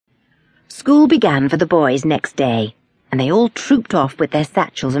School began for the boys next day, and they all trooped off with their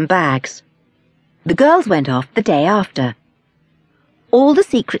satchels and bags. The girls went off the day after. All the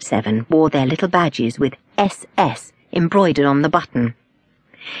Secret Seven wore their little badges with SS embroidered on the button.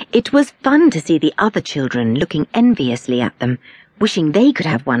 It was fun to see the other children looking enviously at them, wishing they could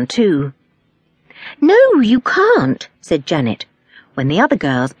have one too. "No, you can't," said Janet, when the other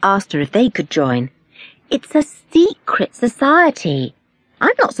girls asked her if they could join. "It's a secret society.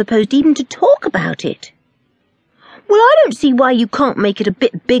 I'm not supposed even to talk about it." "Well, I don't see why you can't make it a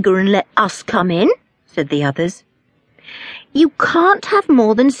bit bigger and let us come in," said the others. "You can't have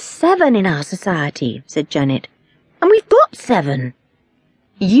more than 7 in our society," said Janet, "and we've got 7.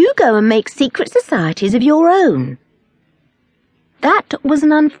 You go and make secret societies of your own." That was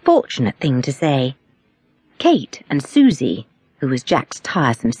an unfortunate thing to say. Kate and Susie, who was Jack's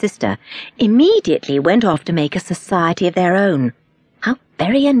tiresome sister, immediately went off to make a society of their own. How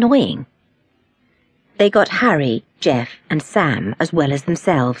very annoying. They got Harry, Jeff, and Sam as well as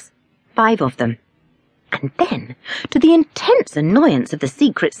themselves, 5 of them. And then, to the intense annoyance of the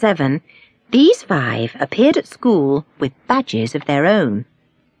Secret Seven, these 5 appeared at school with badges of their own.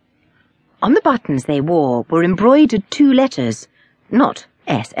 On the buttons they wore were embroidered 2 letters, not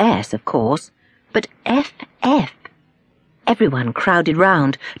SS, of course, but FF. Everyone crowded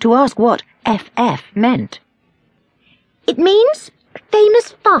round to ask what FF meant. "It means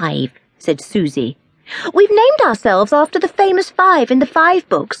Famous 5, said Susie. "We've named ourselves after the famous 5 in the 5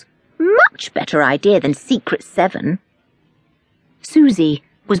 books. Much better idea than Secret 7. Susie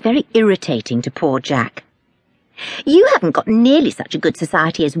was very irritating to poor Jack. "You haven't got nearly such a good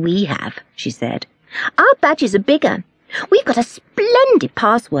society as we have," she said. "Our badges are bigger. We've got a splendid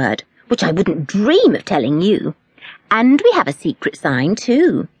password, which I wouldn't dream of telling you. And we have a secret sign,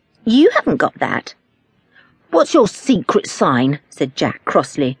 too. You haven't got that." "What's your secret sign?" said Jack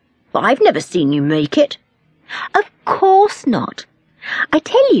crossly. "I've never seen you make it." "Of course not. I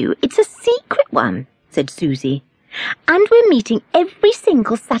tell you, it's a secret one," said Susie. "And we're meeting every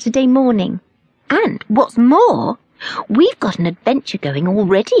single Saturday morning. And what's more, we've got an adventure going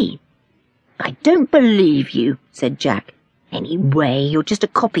already." "I don't believe you," said Jack. "Anyway, you're just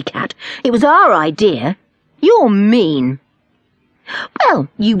a copycat. It was our idea. You're mean." "Well,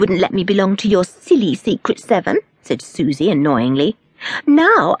 you wouldn't let me belong to your silly Secret 7, said Susie annoyingly.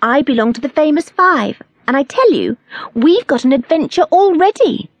 "Now I belong to the famous 5, and I tell you, we've got an adventure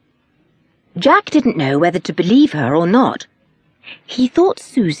already." Jack didn't know whether to believe her or not. He thought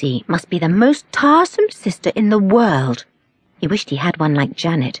Susie must be the most tiresome sister in the world. He wished he had one like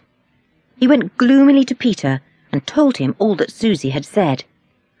Janet. He went gloomily to Peter and told him all that Susie had said.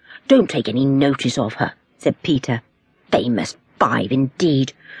 "Don't take any notice of her," said Peter. "Famous 5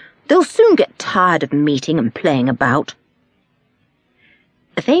 indeed. They'll soon get tired of meeting and playing about."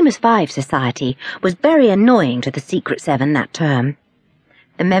 The Famous 5 Society was very annoying to the Secret 7 that term.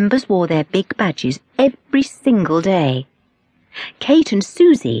 The members wore their big badges every single day. Kate and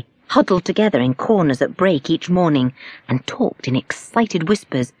Susie huddled together in corners at break each morning and talked in excited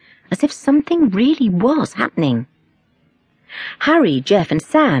whispers as if something really was happening. Harry, Jeff, and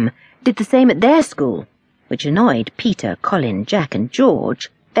Sam did the same at their school, which annoyed Peter, Colin, Jack, and George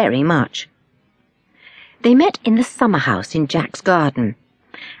very much. They met in the summer house in Jack's garden,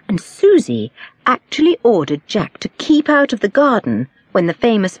 and Susie actually ordered Jack to keep out of the garden when the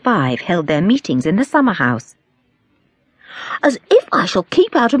famous 5 held their meetings in the summer house. "As if I shall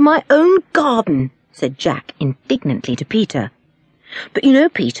keep out of my own garden," said Jack indignantly to Peter. "But you know,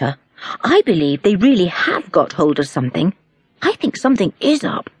 Peter, I believe they really have got hold of something. I think something is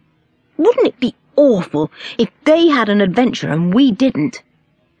up. Wouldn't it be awful if they had an adventure and we didn't?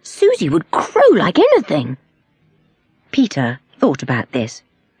 Susie would crow like anything." Peter thought about this.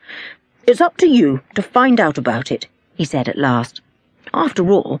 "It's up to you to find out about it," he said at last. "After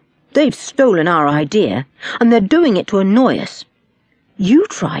all, they've stolen our idea, and they're doing it to annoy us. You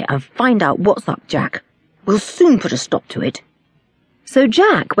try and find out what's up, Jack. We'll soon put a stop to it." So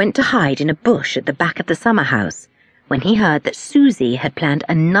Jack went to hide in a bush at the back of the summer house when he heard that Susie had planned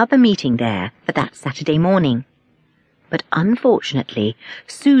another meeting there for that Saturday morning. But unfortunately,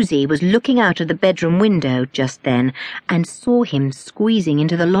 Susie was looking out of the bedroom window just then and saw him squeezing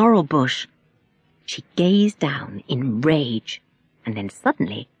into the laurel bush. She gazed down in rage, and then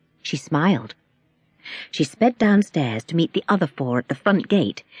suddenly she smiled. She sped downstairs to meet the other 4 at the front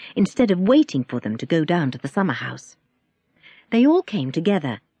gate instead of waiting for them to go down to the summer house. They all came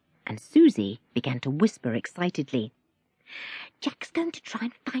together, and Susie began to whisper excitedly. "Jack's going to try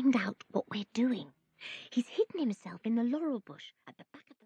and find out what we're doing. He's hidden himself in the laurel bush at the back